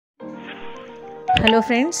Hello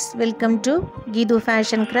friends, welcome to GEETHU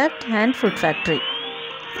Fashion Craft and Food Factory.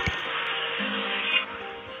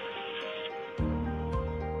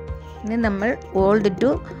 ഇന്ന് നമ്മൾ old to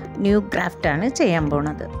new craft ആണ് ചെയ്യാൻ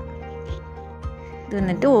പോണത്. ഇത്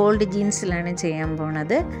വന്നിട്ട് ഓൾഡ് ജീൻസിലാണ് ചെയ്യാൻ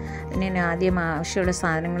പോണത്. ഞാൻ ആദ്യം ആവശ്യമുള്ള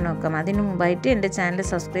സാധനങ്ങൾ നോക്കാം. അതിന് മുമ്പായിട്ട് എൻ്റെ ചാനൽ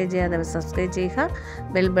സബ്സ്ക്രൈബ് ചെയ്യാതെ സബ്സ്ക്രൈബ് ചെയ്യുക,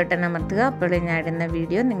 ബെൽ ബട്ടൺ അമർത്തുക. അപ്പോൾ ഞാൻ ഇടുന്ന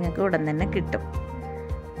വീഡിയോ നിങ്ങൾക്ക് ഉടൻ തന്നെ കിട്ടും.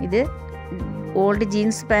 ഇത് ഓൾഡ്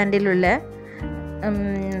ജീൻസ് പാൻറ്റിലുള്ള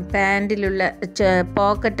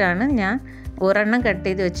പോക്കറ്റാണ്. ഞാൻ ഒരെണ്ണം കട്ട്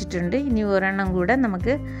ചെയ്ത് വെച്ചിട്ടുണ്ട്. ഇനി ഒരെണ്ണം കൂടെ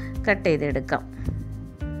നമുക്ക് കട്ട് ചെയ്തെടുക്കാം.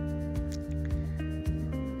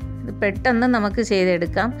 ഇത് പെട്ടെന്ന് നമുക്ക്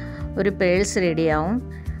ചെയ്തെടുക്കാം. ഒരു പേഴ്സ് റെഡിയാവും.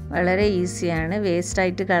 വളരെ ഈസിയാണ്.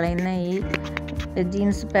 വേസ്റ്റായിട്ട് കളയുന്ന ഈ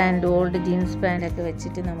ജീൻസ് പാൻറ്റ്, ഓൾഡ് ജീൻസ് പാൻറ്റൊക്കെ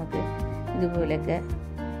വെച്ചിട്ട് നമുക്ക് ഇതുപോലെയൊക്കെ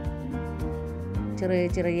ചെറിയ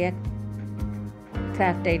ചെറിയ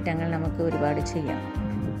ക്രാഫ്റ്റ് ഐറ്റങ്ങൾ നമുക്ക് ഒരുപാട് ചെയ്യാം.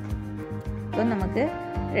 അപ്പോൾ നമുക്ക്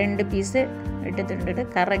 2 പീസ് എടുത്തിട്ടുണ്ട്.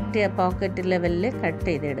 കറക്റ്റ് പോക്കറ്റ് ലെവലിൽ കട്ട്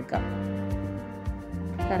ചെയ്തെടുക്കാം.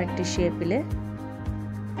 കറക്റ്റ് ഷേപ്പിൽ.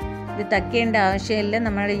 ഇത് തക്കേണ്ട ആവശ്യമില്ല.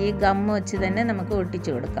 നമ്മൾ ഈ ഗം വെച്ച് തന്നെ നമുക്ക് ഒട്ടിച്ചു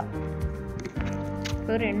കൊടുക്കാം.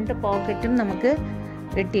 ഇപ്പോൾ 2 പോക്കറ്റും നമുക്ക്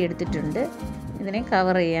വെട്ടിയെടുത്തിട്ടുണ്ട്. ഇതിനെ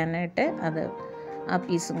കവർ ചെയ്യാനായിട്ട് ആ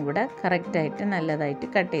പീസും കൂടെ കറക്റ്റായിട്ട് നല്ലതായിട്ട്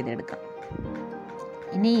കട്ട് ചെയ്തെടുക്കാം.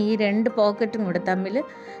 ഇനി ഈ 2 പോക്കറ്റും കൂടെ തമ്മിൽ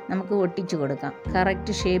നമുക്ക് ഒട്ടിച്ചു കൊടുക്കാം.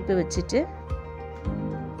 കറക്റ്റ് ഷേപ്പ് വെച്ചിട്ട്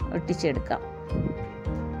ഒട്ടിച്ചെടുക്കാം.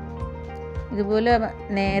 ഇതുപോലെ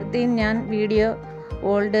നേരത്തെയും ഞാൻ വീഡിയോ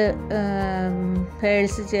ഓൾഡ്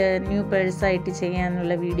പേഴ്സ് ന്യൂ പേഴ്സായിട്ട്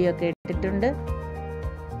ചെയ്യാനുള്ള വീഡിയോ ഒക്കെ ഇട്ടിട്ടുണ്ട്.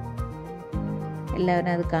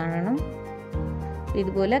 എല്ലാവരും അത് കാണണം.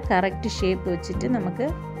 ഇതുപോലെ കറക്റ്റ് ഷേപ്പ് വെച്ചിട്ട് നമുക്ക്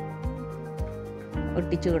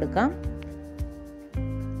ഒട്ടിച്ചു കൊടുക്കാം.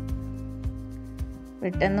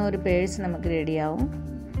 പെട്ടെന്ന് ഒരു പേഴ്സ് നമുക്ക് റെഡിയാവും.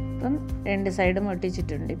 ഇപ്പം 2 സൈഡും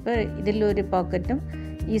ഒട്ടിച്ചിട്ടുണ്ട്. ഇപ്പോൾ ഇതിലൊരു പോക്കറ്റും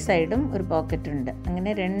ഈ സൈഡും ഒരു പോക്കറ്റുണ്ട്.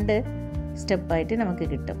 അങ്ങനെ 2 സ്റ്റെപ്പായിട്ട് നമുക്ക്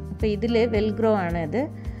കിട്ടും. അപ്പോൾ ഇതിൽ വെൽഗ്രോ ആണ്. ഇത്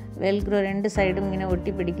വെൽഗ്രോ 2 സൈഡും ഇങ്ങനെ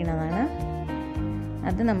ഒട്ടിപ്പിടിക്കുന്നതാണ്.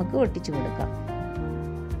 അത് നമുക്ക് ഒട്ടിച്ചു കൊടുക്കാം.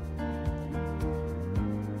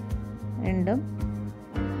 രണ്ടും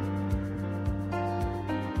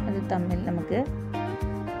അത് തമ്മിൽ നമുക്ക്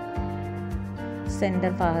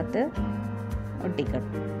സെൻറ്റർ ഭാഗത്ത്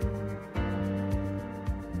ഒട്ടിക്കണം.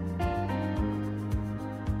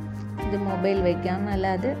 ഇത് മൊബൈൽ വയ്ക്കാം,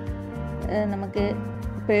 അല്ലാതെ നമുക്ക്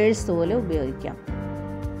പേഴ്സ് പോലെ ഉപയോഗിക്കാം.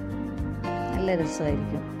 നല്ല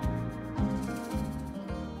രസമായിരിക്കും.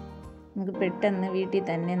 നമുക്ക് പെട്ടെന്ന് വീട്ടിൽ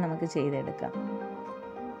തന്നെ നമുക്ക് ചെയ്തെടുക്കാം.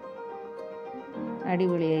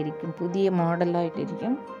 അടിപൊളിയായിരിക്കും. പുതിയ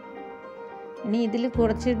മോഡലായിട്ടിരിക്കും. ഇനി ഇതിൽ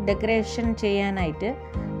കുറച്ച് ഡെക്കറേഷൻ ചെയ്യാനായിട്ട്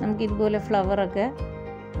നമുക്ക് ഇതുപോലെ ഫ്ലവറൊക്കെ,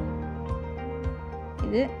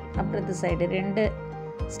 ഇത് അപ്പുറത്തെ സൈഡ് 2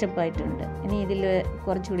 സ്റ്റെപ്പായിട്ടുണ്ട്. ഇനി ഇതിൽ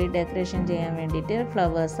കുറച്ചുകൂടി ഡെക്കറേഷൻ ചെയ്യാൻ വേണ്ടിയിട്ട്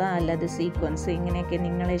ഫ്ലവേഴ്സ് അല്ലാതെ സീക്വൻസ് ഇങ്ങനെയൊക്കെ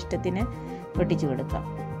നിങ്ങളെ ഇഷ്ടത്തിന് ഒട്ടിച്ചു കൊടുക്കാം.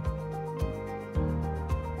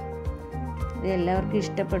 ഇത് എല്ലാവർക്കും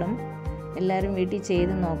ഇഷ്ടപ്പെടും. എല്ലാവരും വീട്ടിൽ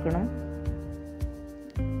ചെയ്ത് നോക്കണം.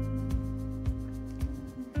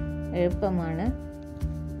 എളുപ്പമാണ്.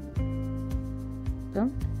 അപ്പം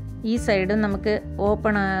ഈ സൈഡും നമുക്ക്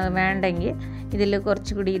ഓപ്പൺ വേണ്ടെങ്കിൽ ഇതിൽ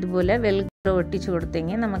കുറച്ചുകൂടി ഇതുപോലെ വെൽക്രോ ഒട്ടിച്ചു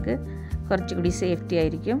കൊടുത്തെങ്കിൽ നമുക്ക് കുറച്ചുകൂടി സേഫ്റ്റി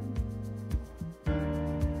ആയിരിക്കും.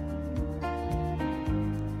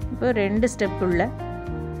 ഇപ്പോൾ 2 സ്റ്റെപ്പുള്ള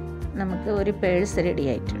നമുക്ക് ഒരു പേഴ്സ് റെഡി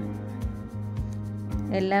ആയിട്ടുണ്ട്.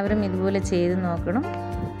 എല്ലാവരും ഇതുപോലെ ചെയ്ത് നോക്കണം.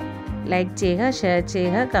 ലൈക്ക് ചെയ്യുക, ഷെയർ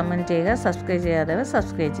ചെയ്യുക, കമൻറ്റ് ചെയ്യുക. സബ്സ്ക്രൈബ് ചെയ്യാത്തവർ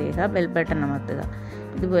സബ്സ്ക്രൈബ് ചെയ്യുക, ബെൽ ബട്ടൺ അമർത്തുക.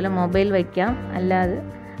 ഇതുപോലെ മൊബൈൽ വയ്ക്കാം, അല്ലാതെ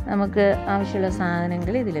നമുക്ക് ആവശ്യമുള്ള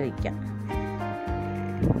സാധനങ്ങൾ ഇതിൽ വയ്ക്കാം.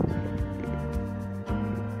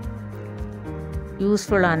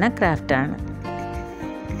 യൂസ്ഫുള്ളാன ക്രാഫ്റ്റാണ്.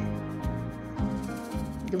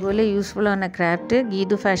 ഇതുപോലെ യൂസ്ഫുള്ളാன ക്രാഫ്റ്റ്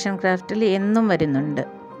ഗീതു ഫാഷൻ ക്രാഫ്റ്റിൽ എന്നും വരുന്നുണ്ട്.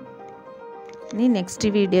 ഇനി നെക്സ്റ്റ്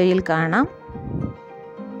വീഡിയോയിൽ കാണാം.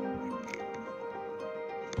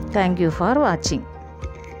 Thank you for watching.